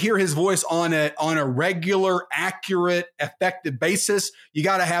you want to hear his voice on a regular, accurate, effective basis, you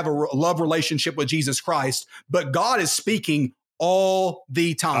got to have a love relationship with Jesus Christ. But God is speaking all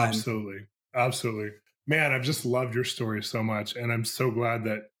the time. Absolutely. Absolutely. Man, I've just loved your story so much. And I'm so glad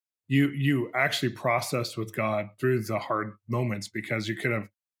that you actually processed with God through the hard moments, because you could have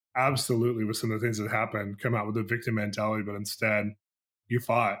absolutely, with some of the things that happened, come out with a victim mentality, but instead you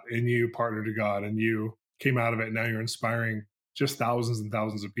fought and you partnered to God and you came out of it. And now you're inspiring just thousands and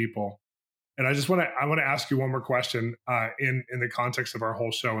thousands of people. And I want to ask you one more question in the context of our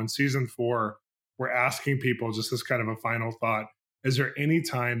whole show. In season 4, we're asking people, just as kind of a final thought, is there any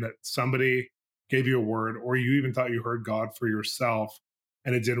time that somebody gave you a word, or you even thought you heard God for yourself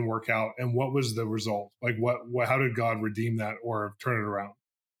and it didn't work out? And what was the result? Like how did God redeem that or turn it around?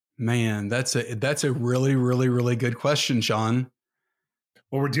 Man, that's a really, really, really good question, Shawn.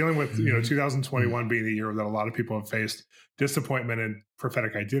 Well, we're dealing with, 2021 being the year that a lot of people have faced disappointment in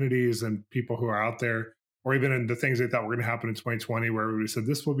prophetic identities and people who are out there, or even in the things they thought were going to happen in 2020, where everybody said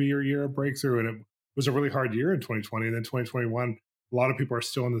this will be your year of breakthrough. And it was a really hard year in 2020. And then 2021, a lot of people are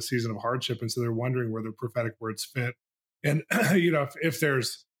still in the season of hardship. And so they're wondering where their prophetic words fit. And, if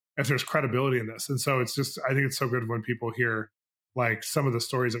there's credibility in this. And so I think it's so good when people hear like some of the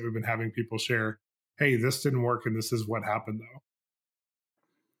stories that we've been having people share, hey, this didn't work and this is what happened though.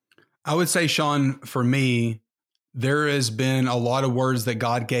 I would say, Shawn, for me, there has been a lot of words that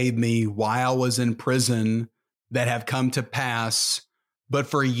God gave me while I was in prison that have come to pass. But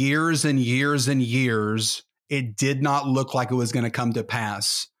for years and years and years, it did not look like it was going to come to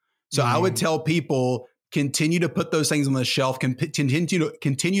pass. So I would tell people, continue to put those things on the shelf,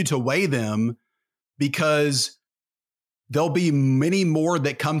 continue to weigh them, because there'll be many more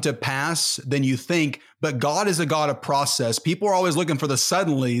that come to pass than you think. But God is a God of process. People are always looking for the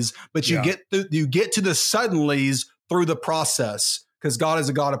suddenlies, but you get to the suddenlies through the process, because God is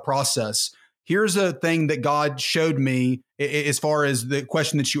a God of process. Here's a thing that God showed me as far as the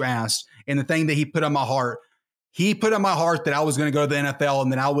question that you asked, and the thing that he put on my heart. He put on my heart that I was going to go to the NFL,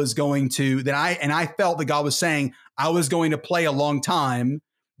 and that I felt that God was saying I was going to play a long time,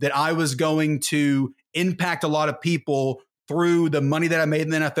 that I was going to impact a lot of people through the money that I made in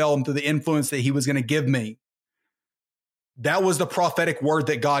the NFL and through the influence that he was going to give me. That was the prophetic word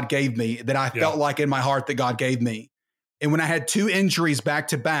that God gave me, that I felt like in my heart that God gave me. And when I had 2 injuries back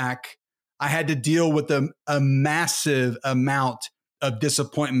to back, I had to deal with a massive amount of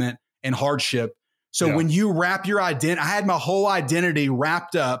disappointment and hardship. So when you wrap your identity, I had my whole identity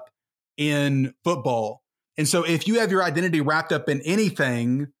wrapped up in football. And so if you have your identity wrapped up in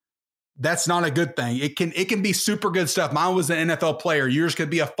anything, that's not a good thing. It can be super good stuff. Mine was an NFL player. Yours could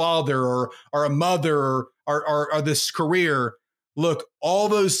be a father or a mother or this career. Look, all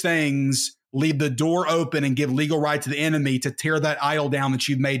those things leave the door open and give legal right to the enemy to tear that idol down that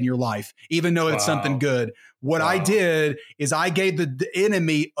you've made in your life, even though it's something good. What I did is I gave the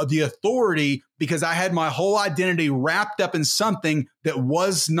enemy the authority because I had my whole identity wrapped up in something that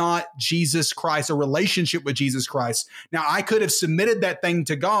was not Jesus Christ, a relationship with Jesus Christ. Now, I could have submitted that thing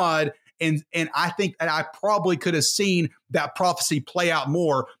to God, and I think that I probably could have seen that prophecy play out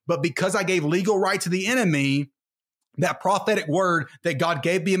more. But because I gave legal right to the enemy, that prophetic word that God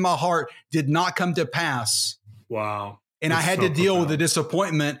gave me in my heart did not come to pass. Wow. And I had to deal with the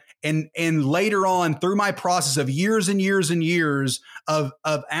disappointment. And later on, through my process of years and years and years of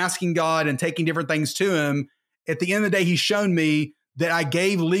asking God and taking different things to him, at the end of the day, he's shown me that I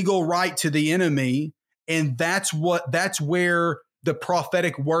gave legal right to the enemy. And that's where the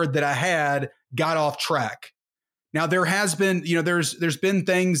prophetic word that I had got off track. Now, there has been, there's been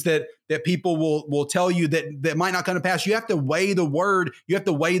things that people will tell you that might not come to pass. You have to weigh the word. You have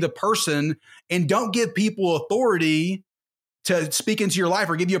to weigh the person, and don't give people authority to speak into your life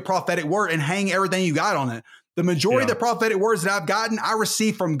or give you a prophetic word and hang everything you got on it. The majority of the prophetic words that I've gotten, I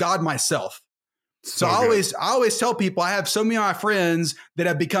received from God myself. So I always tell people, I have so many of my friends that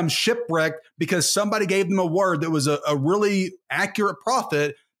have become shipwrecked because somebody gave them a word that was a really accurate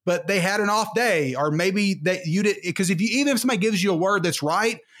prophet, but they had an off day, or maybe that you did. Because even if somebody gives you a word that's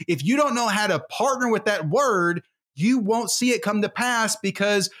right, if you don't know how to partner with that word, you won't see it come to pass,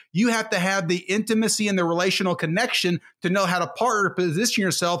 because you have to have the intimacy and the relational connection to know how to partner, position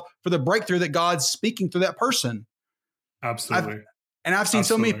yourself for the breakthrough that God's speaking through that person. Absolutely. I've seen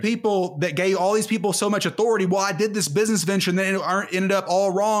so many people that gave all these people so much authority. Well, I did this business venture and then it ended up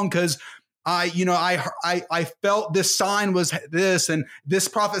all wrong because I felt this sign was this and this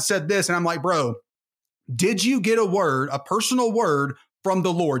prophet said this. And I'm like, bro, did you get a word, a personal word from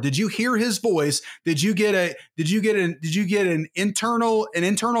the Lord? Did you hear his voice? Did you get an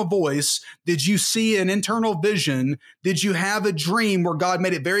internal voice? Did you see an internal vision? Did you have a dream where God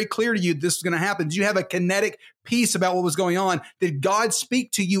made it very clear to you this was going to happen? Did you have a kinetic piece about what was going on? Did God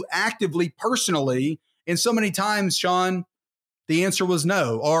speak to you actively, personally? And so many times, Shawn, the answer was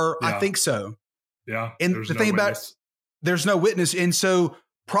no, or I think so. Yeah. And the thing about it, there's no witness. And so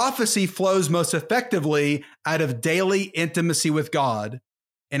prophecy flows most effectively out of daily intimacy with God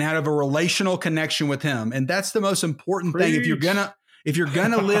and out of a relational connection with him. And that's the most important thing. If you're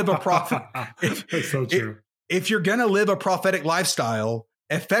gonna live a prophet, that's so true. If you're gonna live a prophetic lifestyle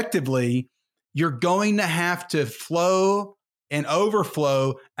effectively, you're going to have to flow and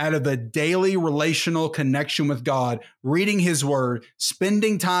overflow out of a daily relational connection with God, reading his word,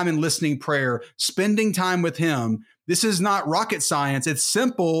 spending time in listening prayer, spending time with him. This is not rocket science. It's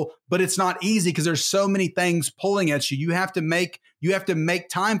simple, but it's not easy because there's so many things pulling at you. You have to make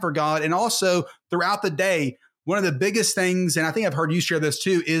time for God. And also throughout the day, one of the biggest things, and I think I've heard you share this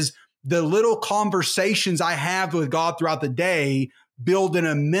too, is the little conversations I have with God throughout the day build an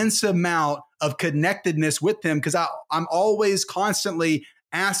immense amount of connectedness with him, because I'm always constantly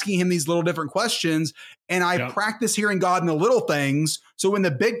asking him these little different questions, and I practice hearing God in the little things. So when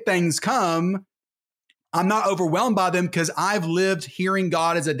the big things come, I'm not overwhelmed by them because I've lived hearing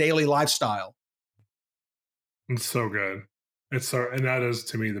God as a daily lifestyle. It's so good. And that is,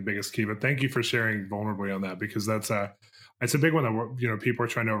 to me, the biggest key. But thank you for sharing vulnerably on that, because it's a big one that, people are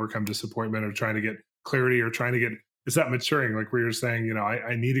trying to overcome disappointment or trying to get clarity or trying to get, it's that maturing, like where you're saying,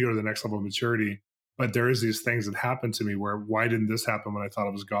 I need to go to the next level of maturity, but there is these things that happen to me where, why didn't this happen when I thought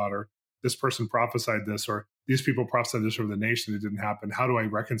it was God? Or this person prophesied this, or these people prophesied this over the nation. It didn't happen. How do I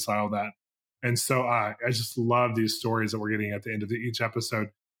reconcile that? And so I just love these stories that we're getting at the end of each episode.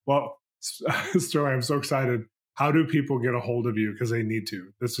 Well, Sterling, I'm so excited. How do people get a hold of you? Because they need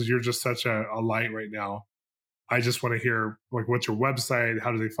to. You're just such a light right now. I just want to hear, like, what's your website?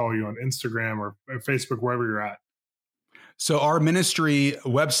 How do they follow you on Instagram or Facebook, wherever you're at? So our ministry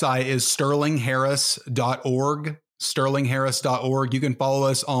website is sterlingharris.org, sterlingharris.org. You can follow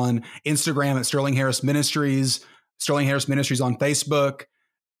us on Instagram at Sterling Harris Ministries, Sterling Harris Ministries on Facebook.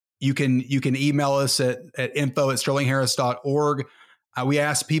 You can email us at info@sterlingharris.org. We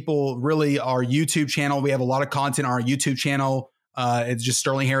ask people, really, our YouTube channel. We have a lot of content on our YouTube channel. It's just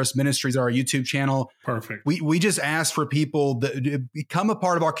Sterling Harris Ministries, our YouTube channel. Perfect. We just ask for people that become a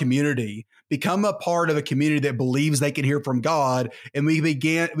part of our community, become a part of a community that believes they can hear from God, and we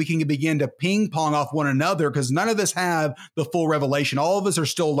can begin to ping pong off one another, because none of us have the full revelation. All of us are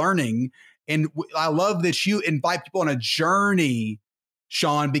still learning, and I love that you invite people on a journey,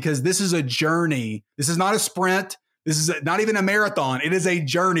 Shawn, because this is a journey. This is not a sprint. This is not even a marathon. It is a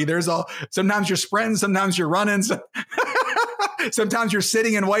journey. Sometimes you're sprinting, sometimes you're running. Sometimes you're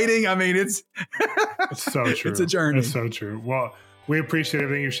sitting and waiting. I mean, it's so true. It's a journey. It's so true. Well, we appreciate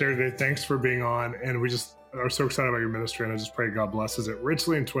everything you shared today. Thanks for being on. And we just are so excited about your ministry. And I just pray God blesses it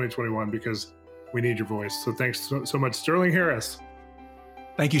richly in 2021, because we need your voice. So thanks so much, Sterling Harris.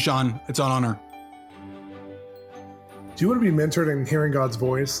 Thank you, Shawn. It's an honor. Do you want to be mentored in hearing God's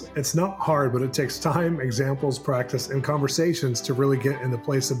voice? It's not hard, but it takes time, examples, practice, and conversations to really get in the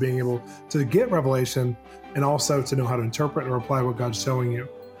place of being able to get revelation, and also to know how to interpret and apply what God's showing you.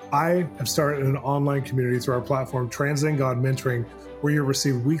 I have started an online community through our platform, Translating God Mentoring, where you'll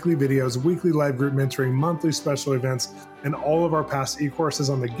receive weekly videos, weekly live group mentoring, monthly special events, and all of our past e-courses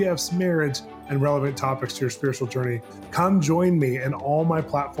on the gifts, marriage, and relevant topics to your spiritual journey. Come join me and all my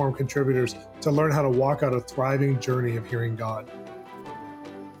platform contributors to learn how to walk out a thriving journey of hearing God.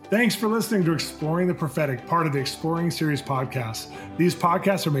 Thanks for listening to Exploring the Prophetic, part of the Exploring Series podcast. These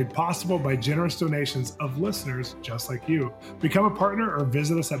podcasts are made possible by generous donations of listeners just like you. Become a partner or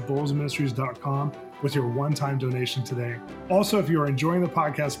visit us at bolzministries.com with your one-time donation today. Also, if you are enjoying the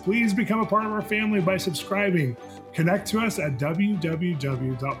podcast, please become a part of our family by subscribing. Connect to us at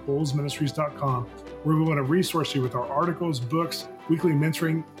www.bolzministries.com, where we want to resource you with our articles, books, weekly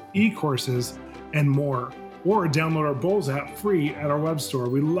mentoring, e-courses, and more. Or download our Bolz app free at our web store.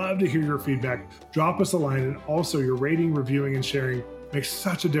 We love to hear your feedback. Drop us a line, and also your rating, reviewing, and sharing makes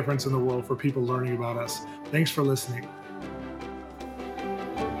such a difference in the world for people learning about us. Thanks for listening.